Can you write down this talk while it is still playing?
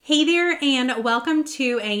Hey there, and welcome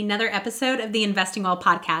to another episode of the Investing Well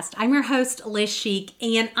podcast. I'm your host, Liz Sheik,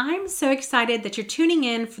 and I'm so excited that you're tuning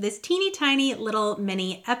in for this teeny tiny little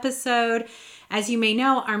mini episode. As you may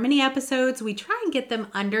know, our mini episodes, we try and get them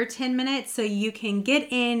under 10 minutes so you can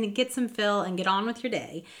get in, get some fill, and get on with your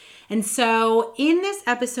day. And so in this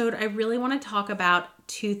episode, I really want to talk about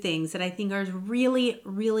two things that I think are really,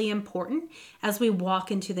 really important as we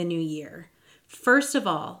walk into the new year. First of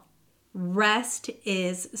all, rest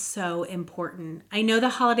is so important. I know the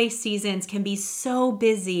holiday seasons can be so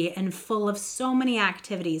busy and full of so many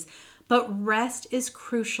activities, but rest is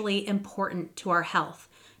crucially important to our health.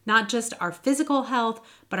 Not just our physical health,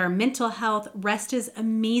 but our mental health. Rest is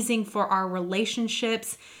amazing for our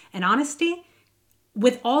relationships. And honestly,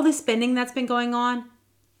 with all the spending that's been going on,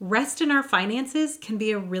 rest in our finances can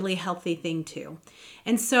be a really healthy thing too.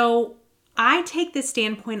 And so I take this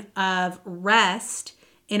standpoint of rest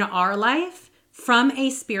in our life from a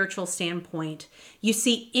spiritual standpoint. You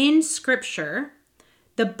see, in scripture,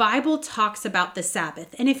 the Bible talks about the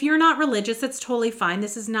Sabbath. And if you're not religious, that's totally fine.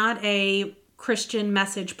 This is not a Christian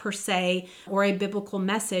message per se or a biblical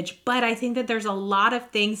message, but I think that there's a lot of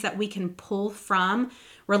things that we can pull from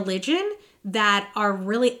religion that are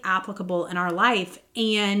really applicable in our life.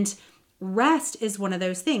 And rest is one of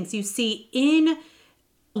those things. You see, in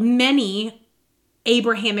many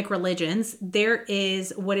Abrahamic religions, there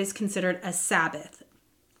is what is considered a Sabbath.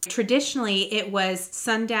 Traditionally, it was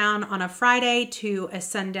sundown on a Friday to a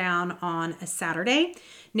sundown on a Saturday.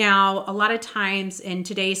 Now, a lot of times in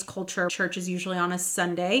today's culture, church is usually on a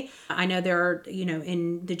Sunday. I know there are,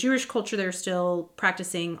 in the Jewish culture, they're still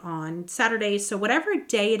practicing on Saturdays. So whatever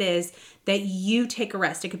day it is that you take a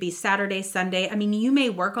rest, it could be Saturday, Sunday. I mean, you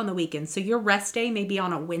may work on the weekend. So your rest day may be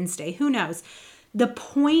on a Wednesday. Who knows? The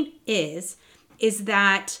point is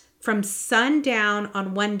that from sundown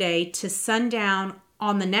on one day to sundown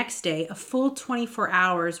on the next day, a full 24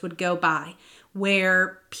 hours would go by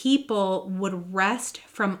where people would rest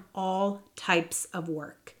from all types of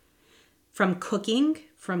work, from cooking,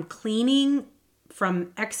 from cleaning,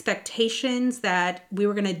 from expectations that we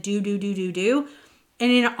were going to do.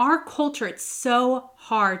 And in our culture, it's so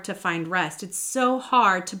hard to find rest. It's so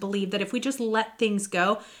hard to believe that if we just let things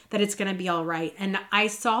go, that it's going to be all right. And I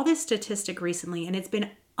saw this statistic recently, and it's been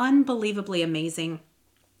unbelievably amazing.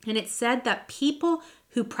 And it said that people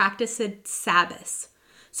who practiced Sabbaths,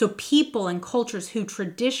 so people and cultures who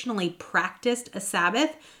traditionally practiced a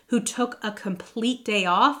Sabbath, who took a complete day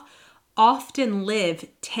off, often live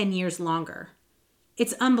 10 years longer.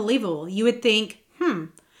 It's unbelievable. You would think,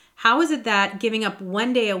 how is it that giving up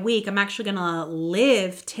one day a week, I'm actually going to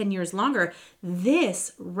live 10 years longer?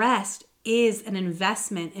 This rest is an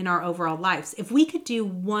investment in our overall lives. If we could do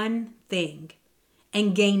one thing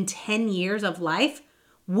and gain 10 years of life,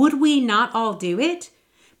 would we not all do it?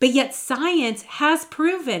 But yet science has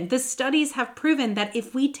proven, the studies have proven that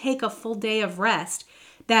if we take a full day of rest,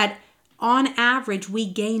 that on average, we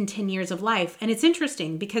gain 10 years of life. And it's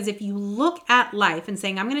interesting because if you look at life and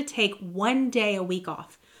saying, I'm going to take one day a week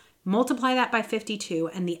off, multiply that by 52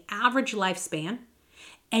 and the average lifespan,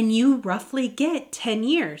 and you roughly get 10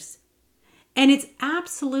 years. And it's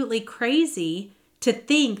absolutely crazy to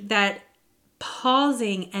think that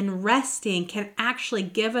pausing and resting can actually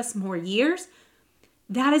give us more years.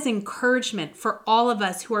 That is encouragement for all of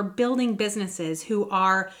us who are building businesses, who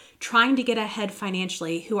are trying to get ahead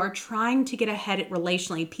financially, who are trying to get ahead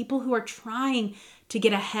relationally, people who are trying to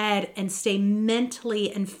get ahead and stay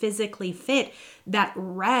mentally and physically fit. That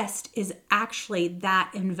rest is actually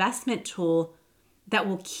that investment tool that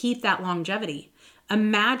will keep that longevity.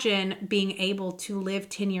 Imagine being able to live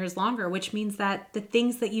 10 years longer, which means that the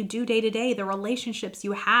things that you do day to day, the relationships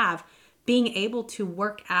you have, being able to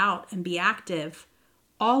work out and be active,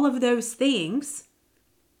 all of those things,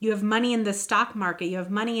 you have money in the stock market, you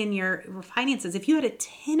have money in your finances. If you had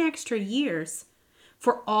 10 extra years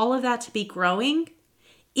for all of that to be growing,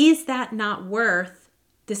 is that not worth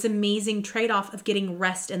this amazing trade-off of getting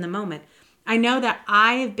rest in the moment? I know that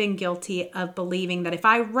I have been guilty of believing that if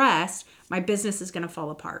I rest, my business is going to fall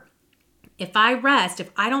apart. If I rest,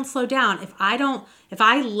 if I don't slow down, if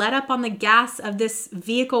I let up on the gas of this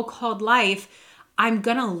vehicle called life, I'm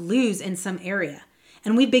going to lose in some area.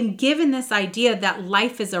 And we've been given this idea that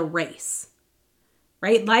life is a race,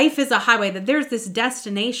 right? Life is a highway, that there's this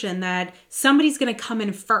destination that somebody's going to come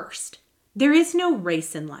in first. There is no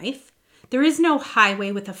race in life. There is no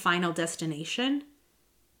highway with a final destination.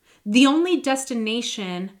 The only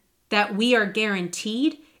destination that we are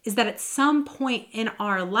guaranteed is that at some point in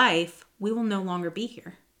our life, we will no longer be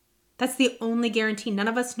here. That's the only guarantee. None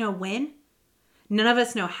of us know when. None of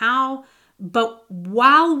us know how. But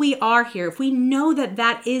while we are here, if we know that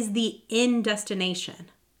that is the end destination,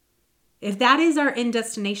 if that is our end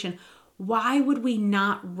destination, why would we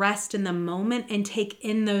not rest in the moment and take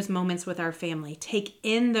in those moments with our family? Take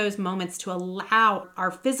in those moments to allow our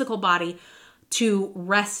physical body to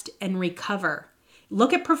rest and recover.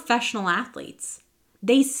 Look at professional athletes.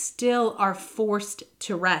 They still are forced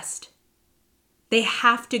to rest. They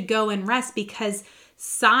have to go and rest because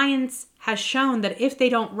science has shown that if they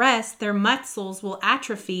don't rest, their muscles will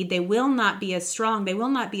atrophy. They will not be as strong. They will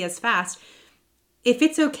not be as fast. If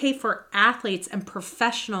it's okay for athletes and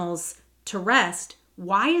professionals to rest,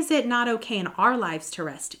 why is it not okay in our lives to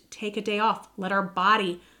rest? Take a day off. Let our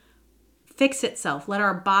body fix itself. Let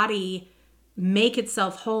our body make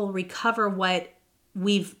itself whole, recover what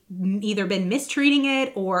we've either been mistreating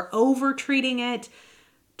it or over-treating it.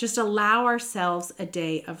 Just allow ourselves a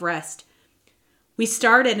day of rest. We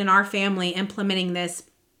started in our family implementing this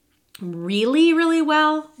really, really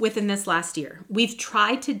well within this last year. We've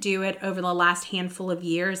tried to do it over the last handful of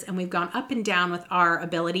years, and we've gone up and down with our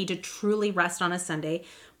ability to truly rest on a Sunday,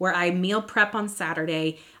 where I meal prep on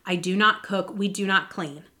Saturday. I do not cook. We do not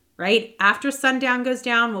clean, right? After sundown goes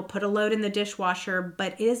down, we'll put a load in the dishwasher,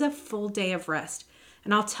 but it is a full day of rest.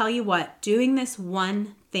 And I'll tell you what, doing this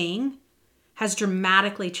one thing has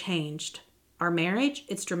dramatically changed our marriage.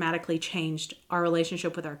 It's dramatically changed our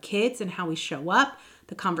relationship with our kids and how we show up,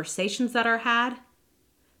 the conversations that are had.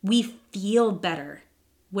 We feel better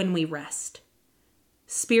when we rest.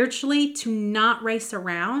 Spiritually, to not race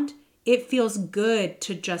around, it feels good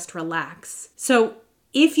to just relax. So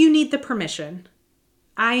if you need the permission,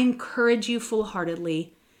 I encourage you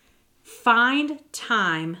full-heartedly, find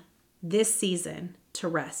time this season to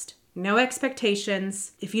rest. No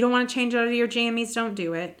expectations. If you don't want to change out of your jammies, don't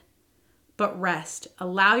do it. But rest.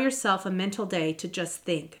 Allow yourself a mental day to just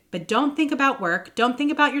think. But don't think about work. Don't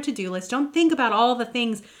think about your to-do list. Don't think about all the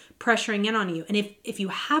things pressuring in on you. And if you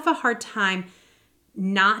have a hard time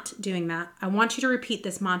not doing that, I want you to repeat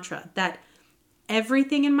this mantra that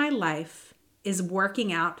everything in my life is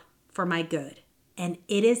working out for my good. And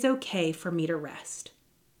it is okay for me to rest.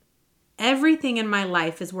 Everything in my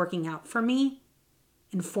life is working out for me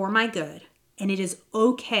and for my good. And it is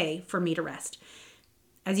okay for me to rest.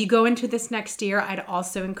 As you go into this next year, I'd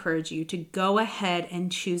also encourage you to go ahead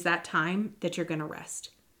and choose that time that you're going to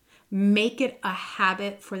rest. Make it a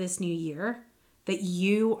habit for this new year that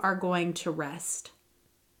you are going to rest.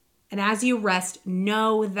 And as you rest,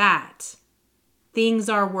 know that things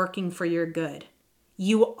are working for your good.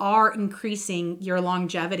 You are increasing your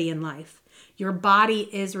longevity in life. Your body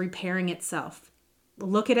is repairing itself.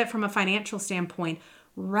 Look at it from a financial standpoint.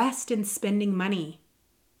 Rest in spending money.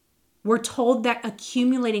 We're told that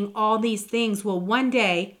accumulating all these things will one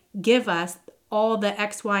day give us all the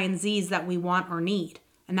X, Y, and Z's that we want or need.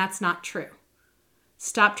 And that's not true.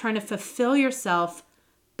 Stop trying to fulfill yourself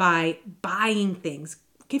by buying things.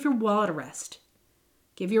 Give your wallet a rest.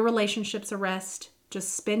 Give your relationships a rest.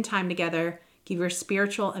 Just spend time together. Give your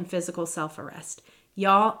spiritual and physical self a rest.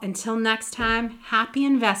 Y'all, until next time, happy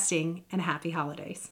investing and happy holidays.